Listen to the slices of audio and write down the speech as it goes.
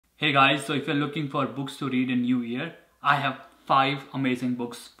Hey guys, so if you're looking for books to read in New Year, I have 5 amazing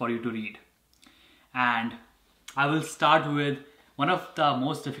books for you to read. And I will start with one of the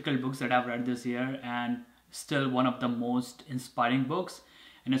most difficult books that I've read this year and still one of the most inspiring books,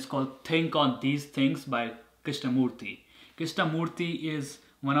 and it's called Think on These Things by Krishnamurti. Krishnamurti is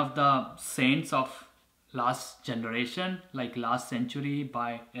one of the saints of last generation, like last century,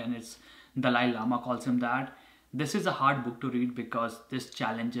 and it's Dalai Lama calls him that. This is a hard book to read because this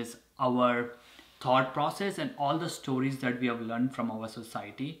challenges our thought process and all the stories that we have learned from our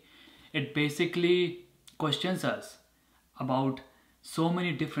society. It basically questions us about so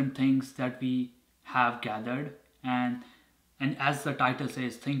many different things that we have gathered, and as the title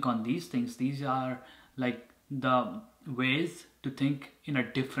says, think on these things. These are like the ways to think in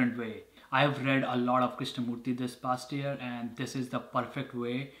a different way. I have read a lot of Krishnamurti this past year, and this is the perfect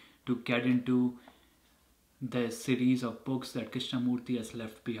way to get into the series of books that Krishnamurti has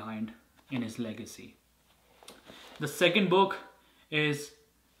left behind in his legacy. The second book is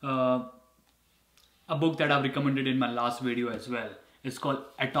a book that I've recommended in my last video as well. It's called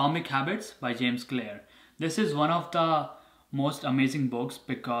Atomic Habits by James Clear. This is one of the most amazing books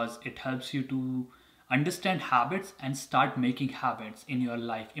because it helps you to understand habits and start making habits in your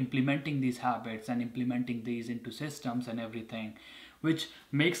life, implementing these habits and implementing these into systems and everything, which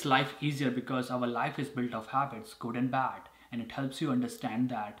makes life easier because our life is built of habits, good and bad, and it helps you understand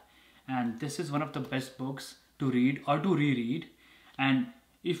that. And this is one of the best books to read or to reread. And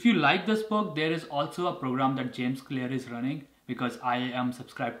if you like this book, there is also a program that James Clear is running, because I am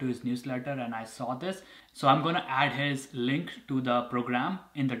subscribed to his newsletter and I saw this. So I'm going to add his link to the program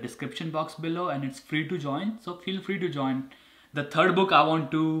in the description box below, and it's free to join. So feel free to join. The third book I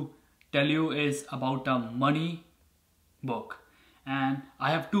want to tell you is about a money book. And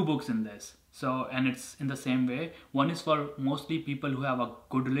I have 2 books in this. And it's in the same way. One is for mostly people who have a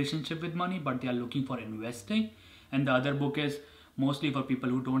good relationship with money, but they are looking for investing. And the other book is mostly for people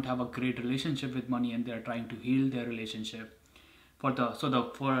who don't have a great relationship with money and they're trying to heal their relationship.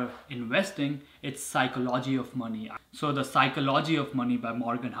 For investing, it's Psychology of Money. So the Psychology of Money by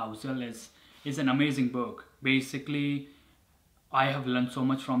Morgan Housel is an amazing book. Basically, I have learned so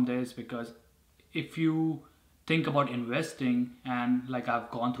much from this, because if you think about investing, and like I've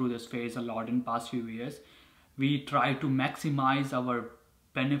gone through this phase a lot in past few years, we try to maximize our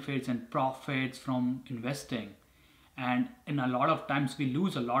benefits and profits from investing, and in a lot of times we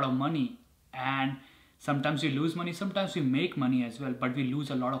lose a lot of money. And sometimes we lose money, sometimes we make money as well, but we lose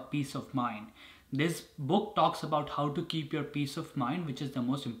a lot of peace of mind. This book talks about how to keep your peace of mind, which is the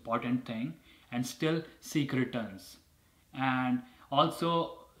most important thing, and still seek returns. And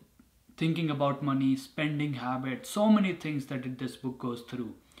also thinking about money, spending habits, so many things that this book goes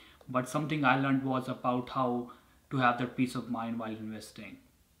through. But something I learned was about how to have that peace of mind while investing.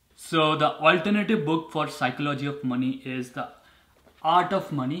 So the alternative book for Psychology of Money is The Art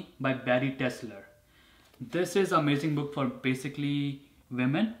of Money by Barry Tesler. This is an amazing book for basically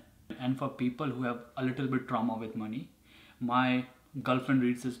women and for people who have a little bit trauma with money. My girlfriend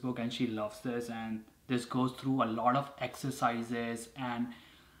reads this book and she loves this, and this goes through a lot of exercises and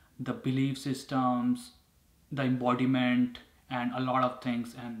the belief systems, the embodiment, and a lot of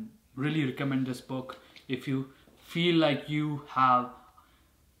things, and really recommend this book if you feel like you have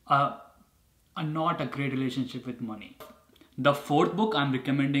not a great relationship with money. The fourth book I'm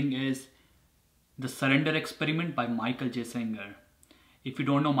recommending is The Surrender Experiment by Michael J. Singer. If you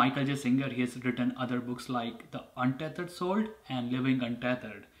don't know Michael J. Singer, he has written other books like The Untethered Soul and Living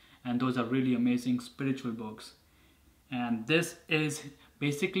Untethered, and those are really amazing spiritual books. And this is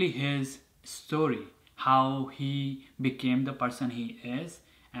basically his story, how he became the person he is,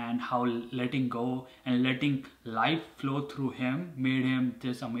 and how letting go and letting life flow through him made him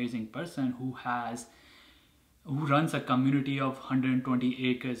this amazing person who runs a community of 120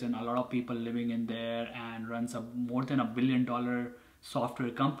 acres and a lot of people living in there, and runs a more than $1 billion software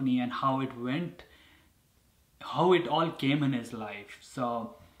company, and how it all came in his life.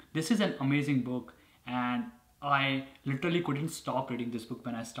 So this is an amazing book, and I literally couldn't stop reading this book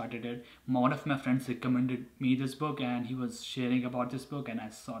when I started it. One of my friends recommended me this book, and he was sharing about this book, and I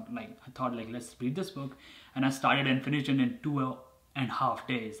thought let's read this book, and I started and finished it in 2.5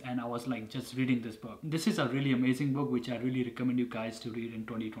 days, and I was like just reading this book. This is a really amazing book which I really recommend you guys to read in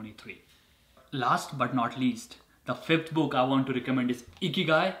 2023. Last but not least, the 5th book I want to recommend is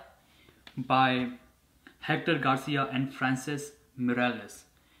Ikigai by Hector Garcia and Francis Mireles.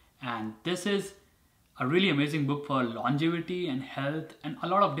 And this is a really amazing book for longevity and health and a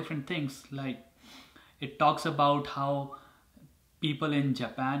lot of different things. Like, it talks about how people in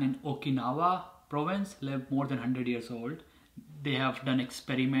Japan, in Okinawa province, live more than 100 years old. they have done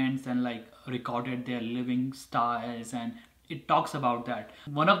experiments and like recorded their living styles, and it talks about that.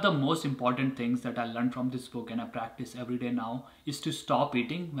 One of the most important things that I learned from this book and I practice every day now is to stop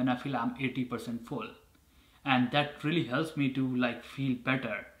eating when I feel I'm 80% full. And that really helps me to like feel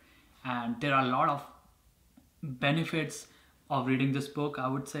better. And there are a lot of benefits of reading this book, I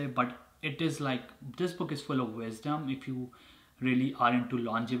would say, but it is like, this book is full of wisdom if you really are into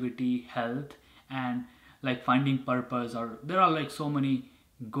longevity, health, and like finding purpose, or there are like so many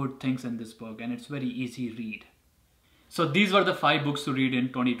good things in this book, and it's very easy read. So these were the 5 books to read in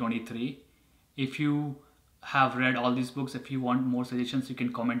 2023. If you have read all these books, if you want more suggestions, you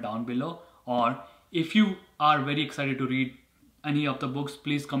can comment down below. Or if you are very excited to read any of the books,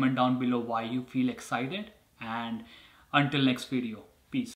 please comment down below why you feel excited. And until next video.